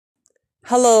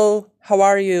Hello, how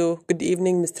are you? Good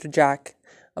evening, Mr. Jack.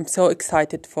 I'm so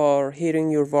excited for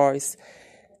hearing your voice,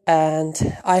 and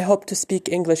I hope to speak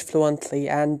English fluently.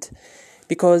 And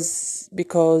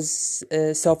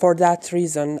so for that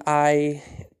reason, I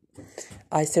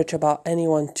search about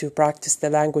anyone to practice the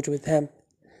language with him.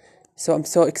 So I'm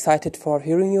so excited for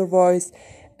hearing your voice,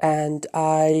 and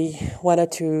I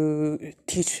wanted to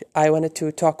teach. I wanted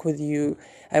to talk with you.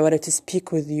 I wanted to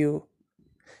speak with you,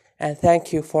 and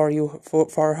thank you for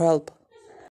help.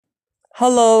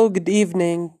 Hello, good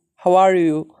evening. How are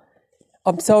you?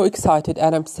 I'm so excited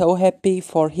and I'm so happy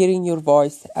for hearing your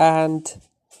voice. And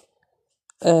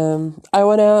I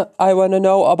wanna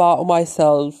know about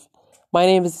myself. My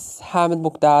name is Hamid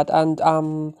Muqdad and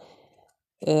I'm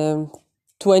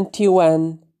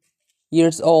 21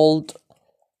 years old,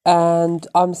 and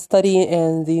I'm studying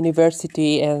in the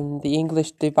university in the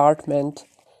English department,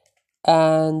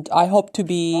 and I hope to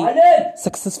be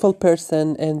successful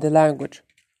person in the language.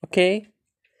 Okay?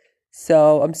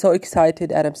 So I'm so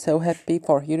excited and I'm so happy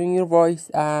for hearing your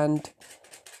voice, and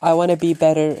I want to be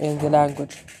better in the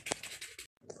language.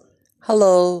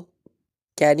 Hello,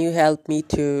 can you help me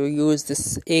to use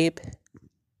this app?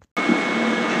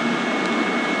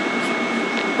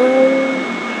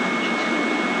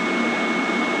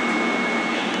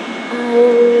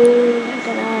 I'm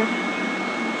gonna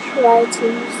try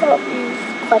to solve these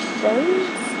questions.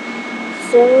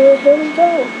 So here we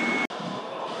go.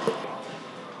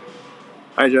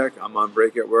 Hi, Jack. I'm on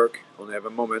break at work. Only have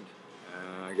a moment.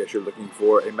 I guess you're looking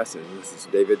for a message. This is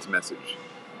David's message.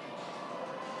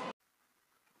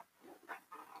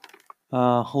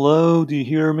 Hello, do you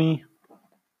hear me?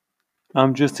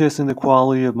 I'm just testing the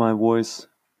quality of my voice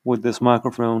with this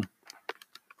microphone.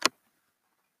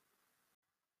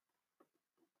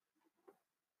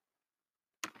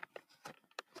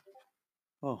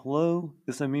 Hello,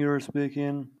 it's Amir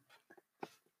speaking.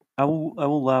 I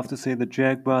will love to say that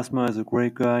Jack Bosma is a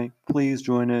great guy. Please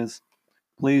join us.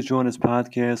 Please join his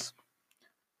podcast.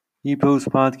 He posts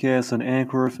podcasts on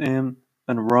Anchor FM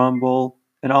and Rumble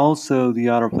and also the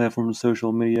other platforms of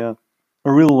social media. I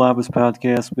really love his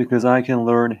podcast because I can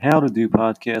learn how to do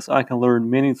podcasts. I can learn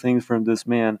many things from this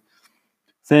man.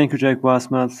 Thank you, Jack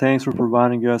Bosma. Thanks for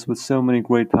providing us with so many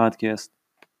great podcasts.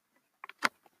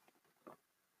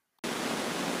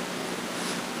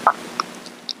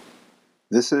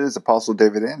 This is Apostle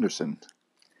David Anderson,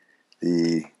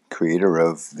 the creator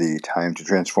of the Time to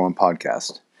Transform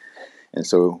podcast. And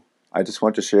so I just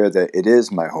want to share that it is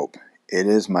my hope, it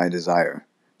is my desire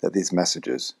that these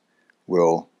messages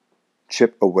will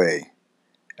chip away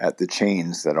at the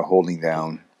chains that are holding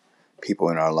down people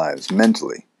in our lives,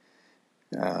 mentally,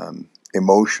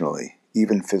 emotionally,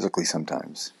 even physically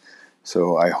sometimes.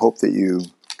 So I hope that you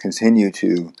continue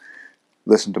to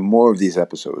listen to more of these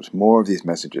episodes, more of these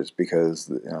messages,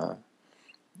 because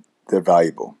they're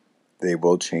valuable. They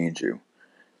will change you.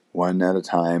 One at a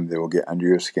time, they will get under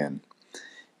your skin.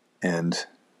 And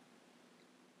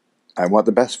I want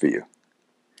the best for you.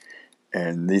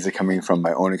 And these are coming from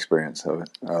my own experience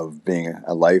of being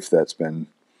a life that's been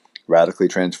radically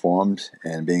transformed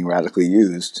and being radically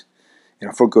used,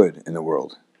 for good in the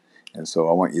world. And so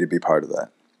I want you to be part of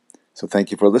that. So thank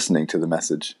you for listening to the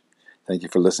message. Thank you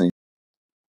for listening.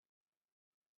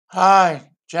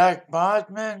 Hi, Jack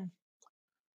Bodman.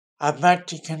 I'd like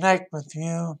to connect with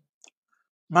you.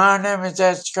 My name is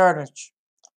Ed Scartich,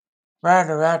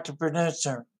 writer, actor,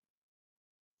 producer,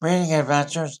 reading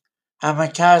adventures at my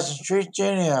Cousin Street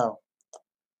Studio.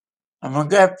 I'm a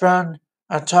good friend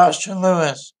of Tasha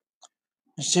Lewis,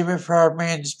 and she referred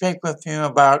me to speak with you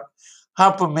about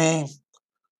helping me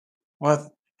with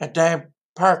a Dave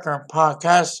Parker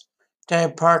podcast.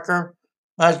 Dave Parker,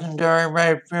 legendary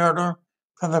right fielder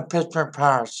from the Pittsburgh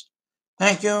Pirates.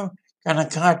 Thank you. Gonna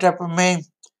contact with me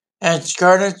at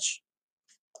Scartich,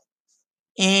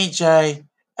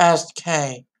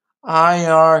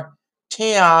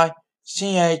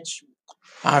 EJSKIRTICH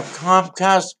at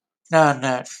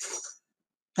Comcast.net.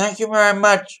 Thank you very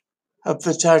much. Hope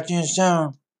to talk to you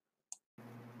soon.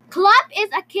 Club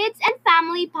is a kids and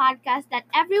family podcast that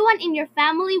everyone in your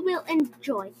family will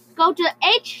enjoy. Go to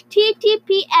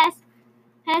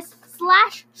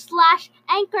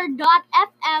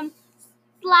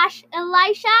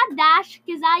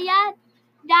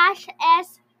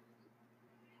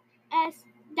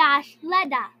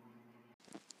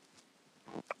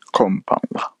こんばん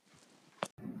は.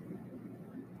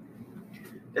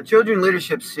 The Children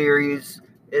Leadership Series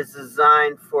is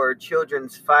designed for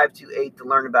children's 5 to 8 to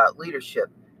learn about leadership.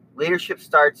 Leadership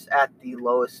starts at the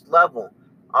lowest level.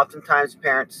 Oftentimes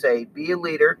parents say, be a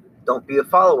leader, don't be a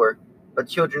follower, but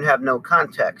children have no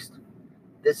context.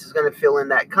 this is going to fill in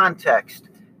that context.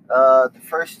 The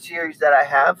first series that I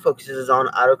have focuses on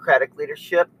autocratic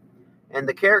leadership, and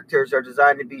the characters are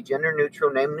designed to be gender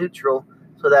neutral, name neutral,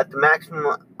 so that the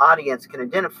maximum audience can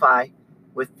identify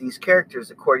with these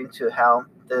characters according to how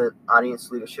the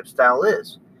audience leadership style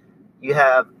is. You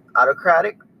have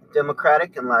autocratic,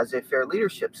 democratic, and laissez-faire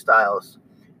leadership styles.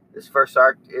 This first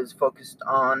arc is focused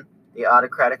on the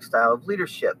autocratic style of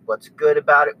leadership, what's good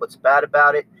about it, what's bad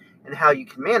about it, and how you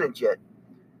can manage it.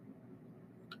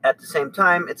 At the same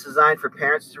time, it's designed for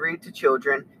parents to read to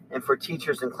children and for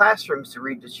teachers in classrooms to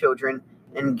read to children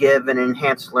and give an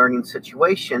enhanced learning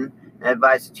situation and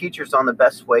advise the teachers on the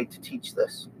best way to teach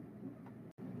this.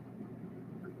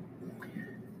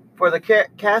 For the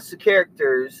cast of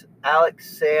characters,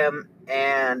 Alex, Sam,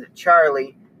 and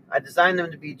Charlie, I designed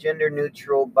them to be gender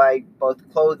neutral by both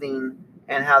clothing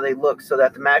and how they look, so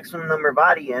that the maximum number of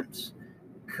audience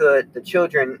the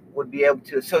children would be able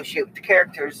to associate with the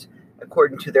characters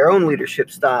according to their own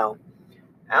leadership style.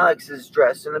 Alex is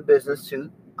dressed in a business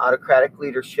suit, autocratic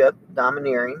leadership,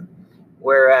 domineering,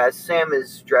 whereas Sam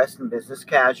is dressed in business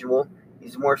casual.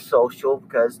 He's more social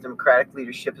because democratic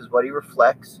leadership is what he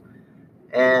reflects.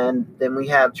 And then we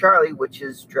have Charlie, which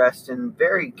is dressed in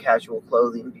very casual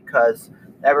clothing because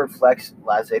that reflects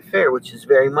laissez-faire, which is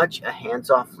very much a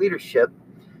hands-off leadership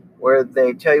where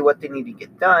they tell you what they need to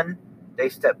get done, they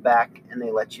step back and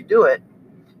they let you do it.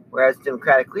 Whereas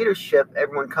democratic leadership,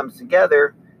 everyone comes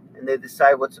together and they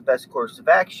decide what's the best course of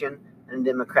action, and a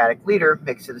democratic leader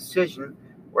makes a decision,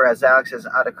 whereas Alex as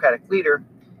an autocratic leader,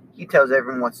 he tells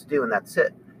everyone what to do and that's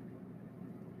it.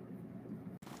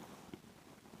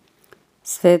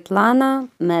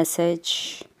 Svetlana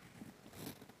message.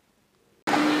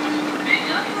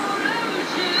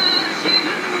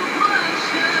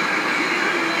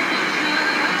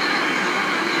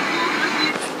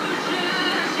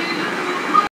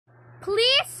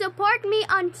 Please support me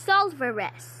on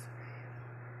Solveres.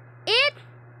 It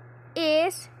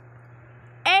is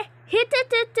a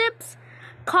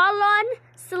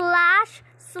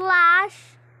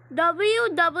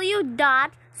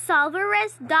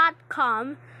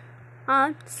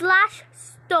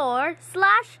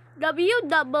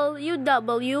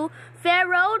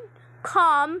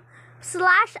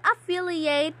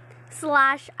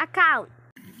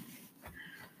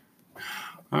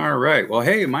All right. Well,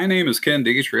 hey, my name is Ken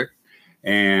Dietrich,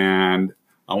 and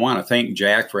I want to thank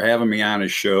Jack for having me on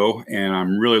his show. And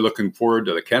I'm really looking forward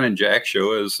to the Ken and Jack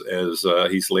show as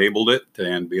he's labeled it,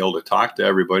 and be able to talk to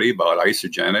everybody about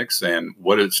Isagenix and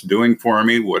what it's doing for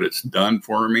me, what it's done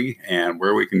for me, and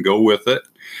where we can go with it.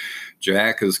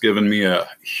 Jack has given me a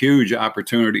huge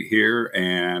opportunity here,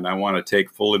 and I want to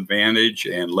take full advantage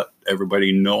and let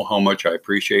everybody know how much I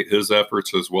appreciate his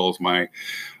efforts, as well as my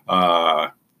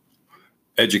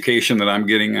education that I'm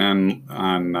getting on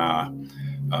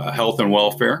health and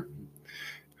welfare,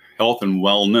 health and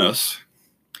wellness.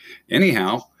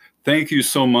 Anyhow, thank you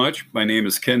so much. My name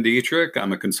is Ken Dietrich.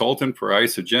 I'm a consultant for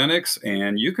Isagenix,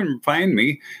 and you can find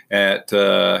me at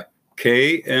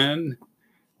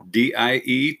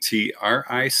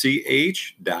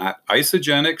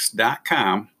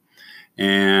KNDIETRICH.isagenix.com,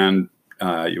 and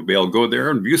you'll be able to go there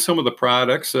and view some of the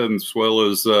products, as well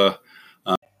as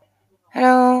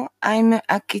Hello, I'm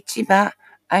Akichiba.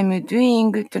 I'm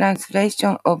doing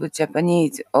translation of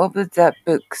Japanese of the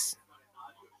books.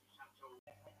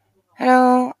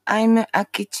 Hello, I'm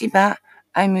Akichiba.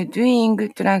 I'm doing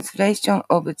translation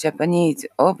of Japanese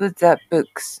of the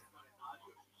books.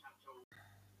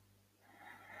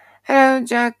 Hello,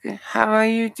 Jack. How are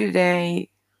you today?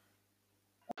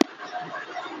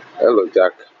 Hello,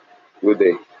 Jack. Good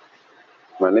day.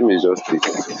 My name is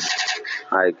Justice.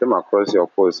 I came across your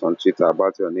post on Twitter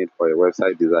about your need for a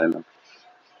website designer.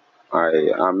 I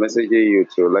am messaging you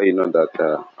to let you know that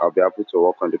I'll be happy to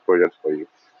work on the project for you.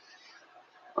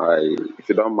 If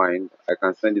you don't mind, I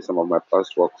can send you some of my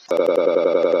past works about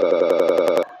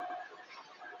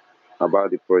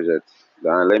the project.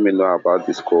 Then let me know about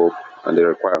the scope and the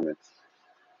requirements.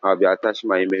 I'll be attaching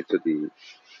my email to the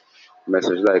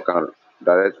message that you can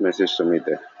direct message to me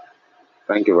there.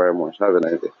 Thank you very much. Have a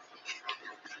nice day.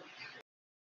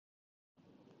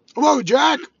 Hello,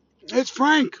 Jack. It's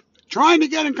Frank. Trying to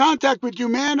get in contact with you,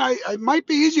 man. It might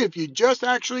be easier if you just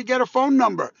actually get a phone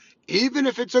number, even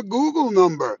if it's a Google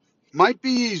number. Might be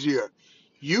easier.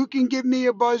 You can give me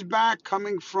a buzz back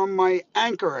coming from my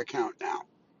Anchor account now.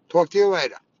 Talk to you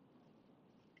later.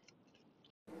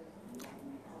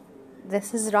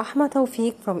 This is Rahma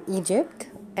Tawfiq from Egypt.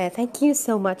 Thank you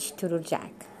so much, Tutor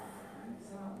Jack.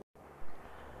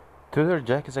 Tutor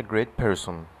Jack is a great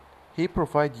person. He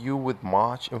provides you with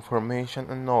much information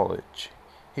and knowledge.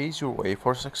 He is your way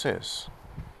for success.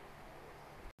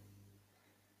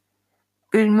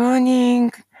 Good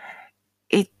morning.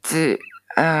 It's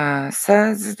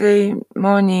Thursday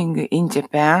morning in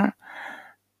Japan.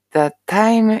 The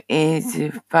time is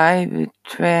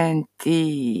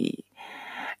 5:20.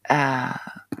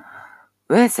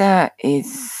 Weather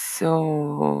is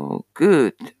so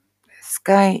good.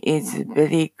 Sky is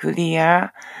very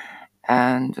clear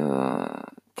and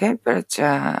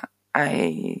temperature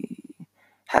I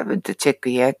haven't checked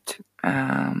yet.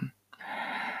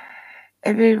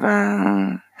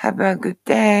 Everyone have a good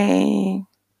day.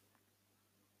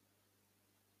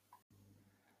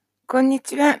 こんに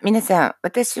ちは、皆さん。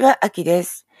私はアキで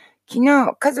す。昨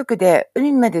日、家族で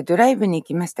海までドライブに行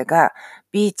きましたが、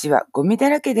ビーチはゴミだ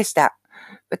らけでした。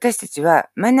私たちは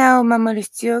マナーを守る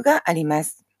必要がありま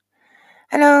す。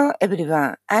Hello,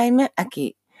 everyone. I'm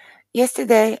Aki.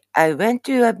 Yesterday, I went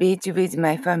to a beach with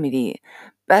my family,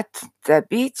 but the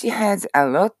beach has a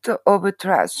lot of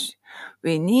trash.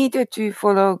 We need to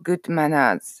follow good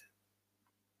manners.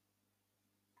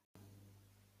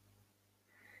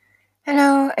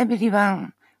 Hello,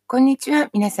 everyone. こんにちは、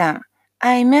皆さん。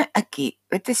I'm Aki.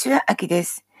 私はアキで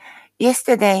す。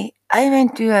Yesterday, I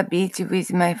went to a beach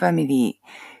with my family.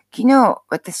 昨日、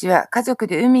私は家族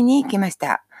で海に行きまし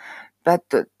た。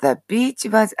But the beach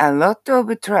was a lot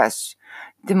of trash.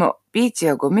 でも、ビーチ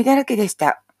はゴミだらけでし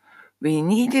た。We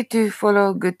need to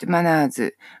follow good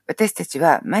manners. 私たち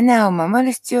はマナーを守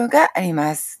る必要があり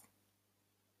ます。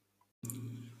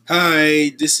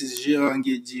Hi, this is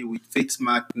Jirangeji with Fix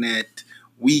Magnet.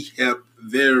 We help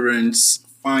veterans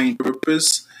find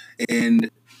purpose and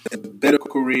a better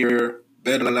career,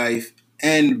 better life,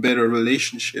 and better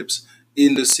relationships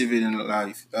in the civilian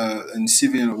life, in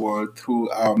civilian world through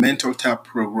our Mental Tap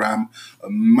program, a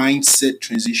mindset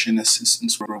transition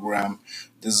assistance program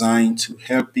designed to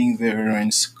helping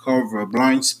veterans cover a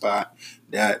blind spot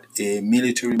that a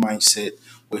military mindset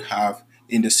will have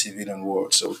in the civilian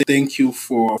world. So thank you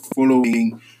for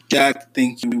following Jack.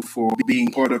 Thank you for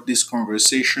being part of this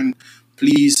conversation.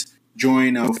 Please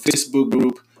join our Facebook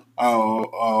group,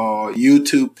 our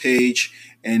YouTube page,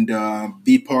 and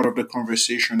be part of the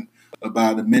conversation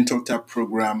about the Mental Tap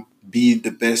program. Be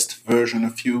the best version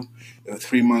of you, a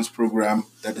 3-month program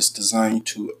that is designed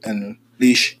to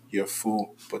unleash your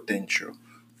full potential.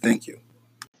 Thank you.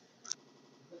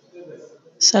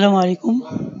 السلام عليكم.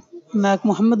 معك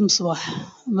محمد مصباح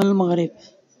من المغرب.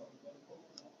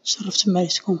 شرفت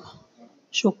بمعرفتكم.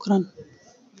 شكرا.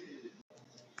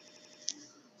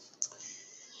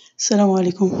 السلام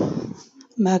عليكم.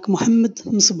 معك محمد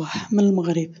مصباح من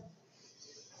المغرب.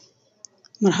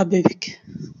 مرحبا بك.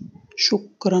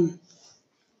 شكرا.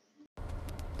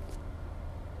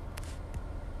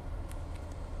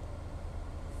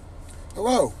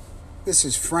 Hello, this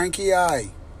is Frankie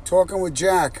I, talking with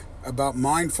Jack about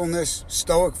mindfulness,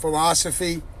 Stoic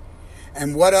philosophy,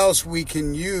 and what else we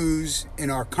can use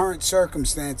in our current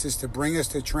circumstances to bring us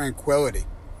to tranquility.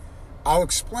 I'll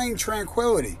explain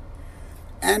tranquility,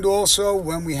 and also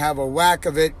when we have a lack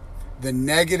of it, the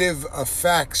negative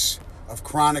effects of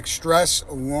chronic stress,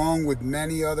 along with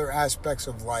many other aspects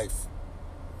of life.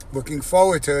 Looking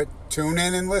forward to it. Tune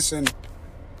in and listen.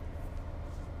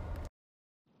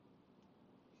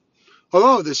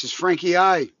 Hello, this is Frankie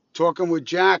I, talking with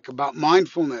Jack about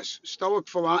mindfulness, Stoic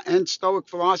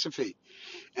philosophy,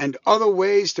 and other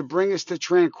ways to bring us to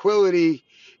tranquility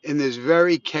in this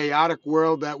very chaotic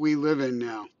world that we live in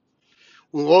now.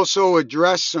 We'll also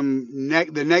address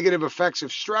the negative effects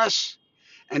of stress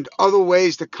and other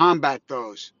ways to combat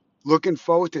those. Looking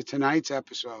forward to tonight's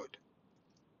episode.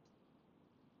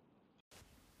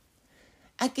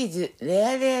 Aki's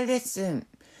Rare Lesson.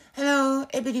 Hello,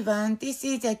 everyone. This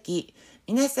is Aki.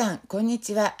 皆さん、こんに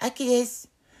ちは。Aki です。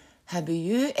Have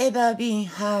you ever been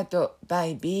hurt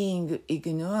by being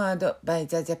ignored by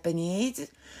the Japanese?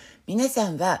 皆さ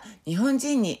んは日本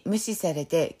人に無視され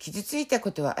て傷ついた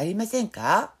ことはありません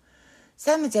か？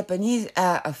 Some Japanese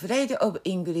are afraid of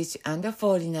English and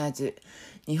foreigners.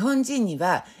 日本人に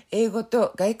は英語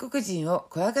と外国人を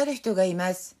怖がる人がい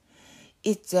ます。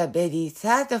It's a very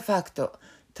sad fact.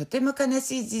 とても悲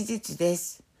しい事実で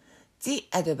す。The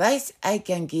advice I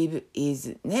can give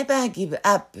is never give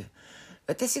up.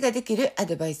 私ができるア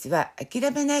ドバイスは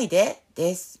諦めないで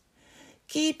です。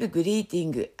Keep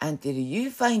greeting until you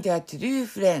find a true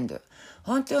friend.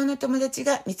 本当の友達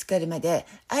が見つかるまで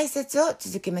挨拶を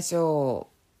続けましょ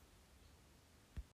う。